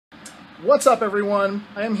What's up, everyone?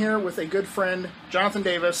 I am here with a good friend, Jonathan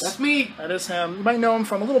Davis. That's me. That is him. You might know him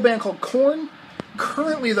from a little band called Korn.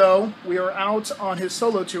 Currently, though, we are out on his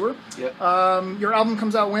solo tour. Yep. Your album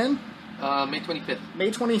comes out when? May 25th.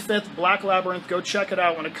 May 25th, Black Labyrinth. Go check it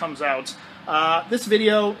out when it comes out. This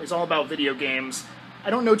video is all about video games.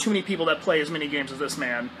 I don't know too many people that play as many games as this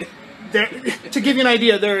man. To give you an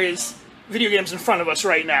idea, there is video games in front of us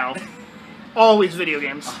right now. Always video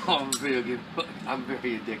games. Oh, video game. I'm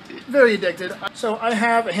very addicted. Very addicted. So I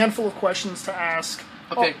have a handful of questions to ask.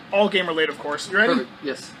 Okay. All game related, of course. You ready? Perfect.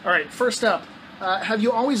 Yes. All right. First up, have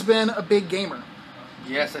you always been a big gamer?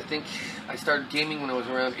 Yes, I think I started gaming when I was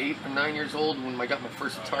around 8 or 9 years old when I got my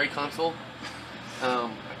first Atari console. I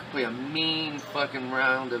could play a mean fucking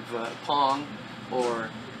round of Pong or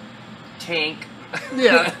Tank.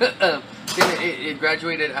 Yeah. Then it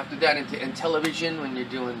graduated after that into television when you're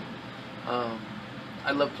doing...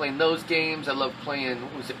 I love playing those games. I love playing,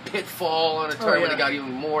 what was it, Pitfall on Atari when it got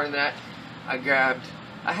even more than that. I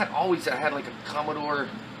had like a Commodore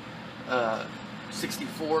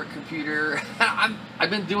 64 computer. I've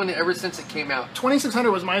been doing it ever since it came out. 2600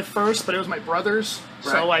 was my first, but it was my brother's.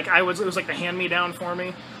 Right. So like it was like the hand-me-down for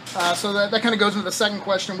me. So that kind of goes into the second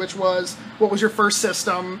question, which was, what was your first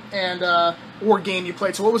system and or game you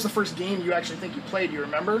played? So what was the first game you actually think you played? Do you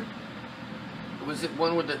remember? Was it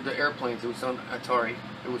one with the airplanes? It was on Atari.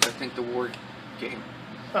 It was, I think, the war game.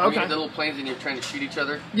 Oh, okay. You know, the little planes and you're trying to shoot each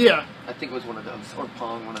other? Yeah. I think it was one of those. Or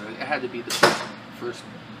Pong, one of those. It had to be the first.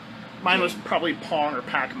 Mine game. was probably Pong or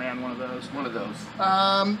Pac-Man, one of those. One of those.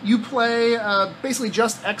 You play basically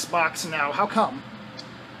just Xbox now. How come?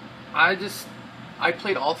 I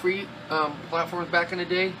played all three platforms back in the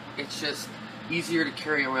day. It's just easier to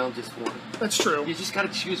carry around just one. That's true. You just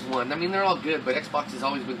got to choose one. I mean, they're all good, but Xbox has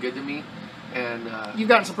always been good to me. And you've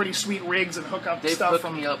gotten some pretty sweet rigs and hookup they've stuff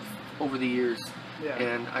hooked me up over the years. Yeah.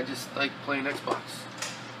 And I just like playing Xbox.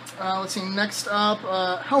 Let's see. Next up,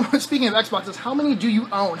 speaking of Xboxes, how many do you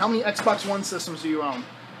own? How many Xbox One systems do you own?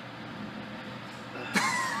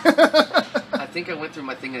 I think I went through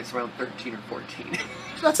my thing and it's around 13 or 14.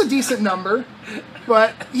 That's a decent number,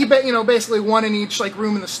 but basically one in each like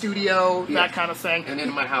room in the studio, that kind of thing. And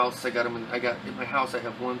in my house, I got in my house. I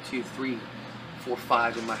have 1, 2, 3, 4,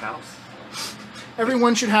 5 in my house.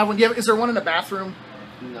 Everyone should have one. Is there one in the bathroom?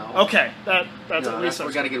 No. Okay, that's at least.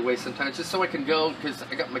 We got to get away sometimes, just so I can go, because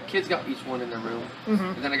my kids got each one in their room,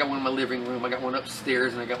 and then I got one in my living room. I got one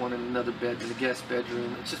upstairs, and I got one in another bed, in the guest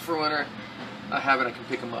bedroom. It's just for when I have it, I can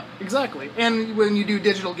pick them up. Exactly, and when you do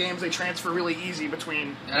digital games, they transfer really easy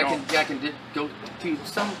between. And I can go to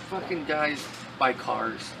some fucking guys buy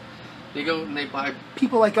cars. They go and they buy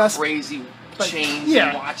people like us crazy chains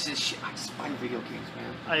and watch this shit. I just buy video games,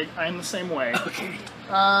 man. I'm the same way. Okay.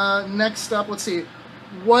 Next up, let's see.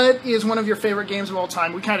 What is one of your favorite games of all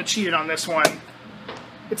time? We kind of cheated on this one.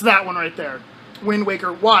 It's that one right there. Wind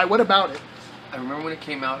Waker. Why? What about it? I remember when it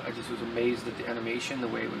came out, I just was amazed at the animation, the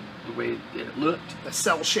way it looked. The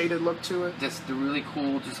cel-shaded look to it. Just the really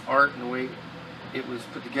cool just art and the way it was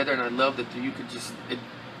put together. And I loved that you could just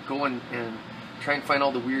go and try and find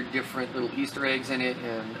all the weird different little Easter eggs in it.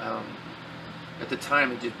 And at the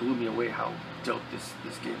time, it just blew me away how dope this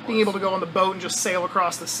game was. Being able to go on the boat and just sail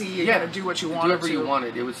across the sea and kind of do what you wanted. Do whatever you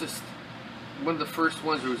wanted. It was just one of the first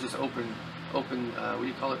ones where it was just open. What do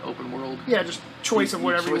you call it? Open world. Yeah, just choice of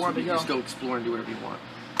wherever you want to go. Just go explore and do whatever you want.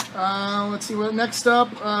 Let's see. Next up,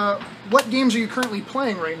 what games are you currently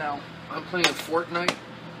playing right now? I'm playing Fortnite.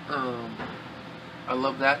 I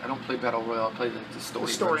love that. I don't play Battle Royale. I play the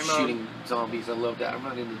story mode. Shooting zombies. I love that. I'm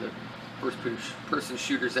not into the first-person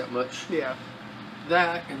shooters that much. Yeah.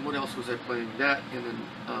 That, and what else was I playing? That, and then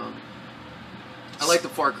I like the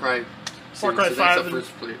Far Cry series. Far Cry 5. That's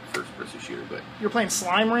a first-person shooter. But you're playing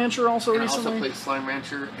Slime Rancher also recently? I also played Slime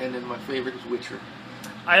Rancher, and then my favorite is Witcher.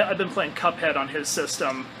 I've been playing Cuphead on his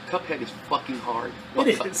system. Cuphead is fucking hard.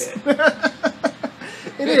 It is.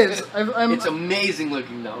 It is. It's amazing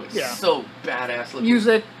looking, though. It's so badass looking.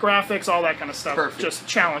 Music, graphics, all that kind of stuff. Perfect. Just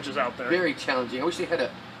challenges out there. Very challenging. I wish they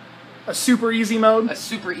had a super easy mode? A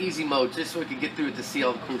super easy mode, just so we could get through it to see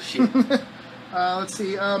all the cool shit. Let's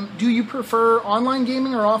see. Do you prefer online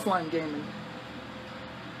gaming or offline gaming?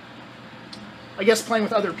 I guess playing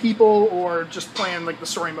with other people or just playing like the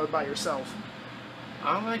story mode by yourself?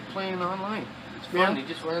 I like playing online. It's fun. You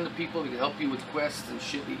just run into people who can help you with quests and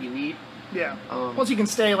shit that you need. Yeah. Plus you can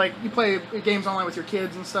stay, like, you play games online with your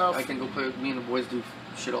kids and stuff. I can go play with me and the boys do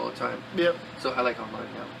shit all the time. Yep. So I like online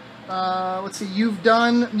now. Let's see, you've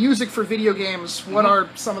done music for video games. What are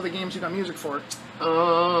some of the games you've done music for?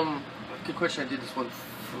 Good question. I did this one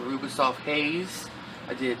for Ubisoft Haze.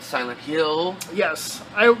 I did Silent Hill. Yes.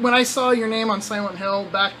 When I saw your name on Silent Hill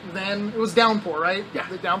back then, it was Downpour, right? Yeah.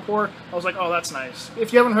 The Downpour. I was like, oh, that's nice.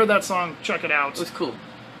 If you haven't heard that song, check it out. It was cool.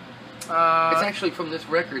 It's actually from this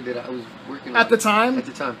record that I was working on. At the time? At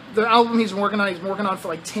the time. The album he's working on for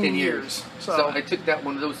like 10 years. So I took that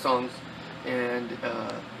one of those songs and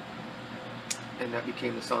that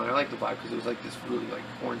became the song. I like the vibe because it was like this really like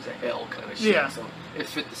Horns of Hell kind of shit. Yeah. So it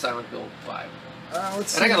fit the Silent Hill vibe.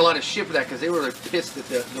 Let's see. And I got a lot of shit for that because they were like pissed that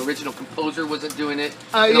the original composer wasn't doing it.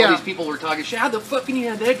 And all these people were talking shit. How the fuck can you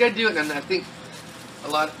have that guy do it? And I think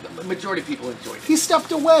the majority of people enjoyed it. He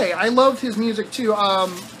stepped away. I loved his music too.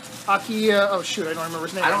 Aki, oh shoot, I don't remember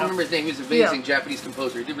his name. I don't remember his name. He was an amazing Japanese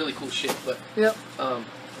composer. He did really cool shit. But yep.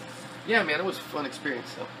 Yeah, man, it was a fun experience.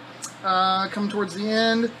 So. Come towards the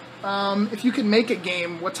end. If you could make a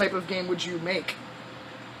game, what type of game would you make?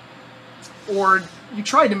 Or you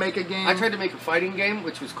tried to make a game. I tried to make a fighting game,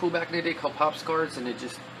 which was cool back in the day, called Pop Scars, and it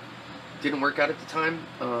just didn't work out at the time.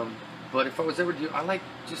 But if I was ever to do, I like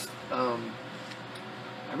just, I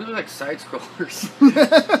really like side scrollers.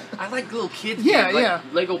 I like little kids games,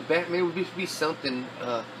 like Lego Batman would be something,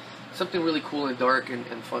 something really cool and dark and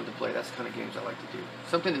fun to play. That's the kind of games I like to do.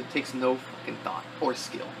 Something that takes no fucking thought or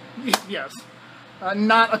skill. Yes.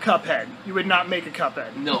 Not a Cuphead. You would not make a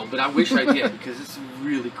Cuphead. No, but I wish I did because it's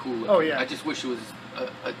really cool looking. Oh, yeah. I just wish it was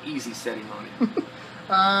an easy setting on it.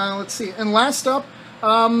 Let's see. And last up,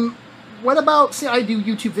 what about, see, I do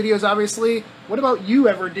YouTube videos, obviously. What about you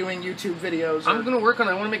ever doing YouTube videos? I'm going to work on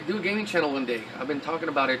it. I want to do a gaming channel one day. I've been talking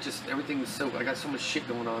about it. Just everything is so, I got so much shit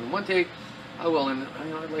going on. One day, I will. And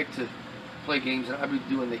I'd like to play games. I'd be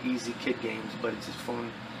doing the easy kid games, but it's just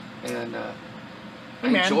fun. And I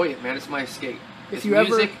enjoy it, man. It's my escape. If you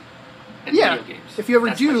music and video games. If you ever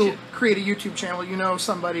do create a YouTube channel, you know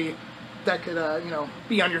somebody that could,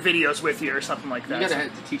 be on your videos with you or something like that. You're going to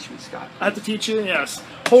have to teach me, Scott. I have to teach you, yes.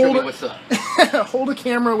 Show me what's up. Hold a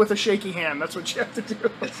camera with a shaky hand. That's what you have to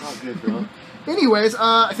do. That's all good, bro. Anyways,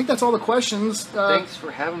 I think that's all the questions. Thanks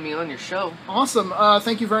for having me on your show. Awesome.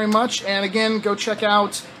 Thank you very much. And again, go check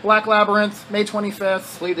out Black Labyrinth, May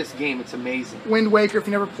 25th. Play this game. It's amazing. Wind Waker, if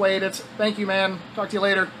you never played it. Thank you, man. Talk to you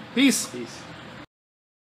later. Peace. Peace.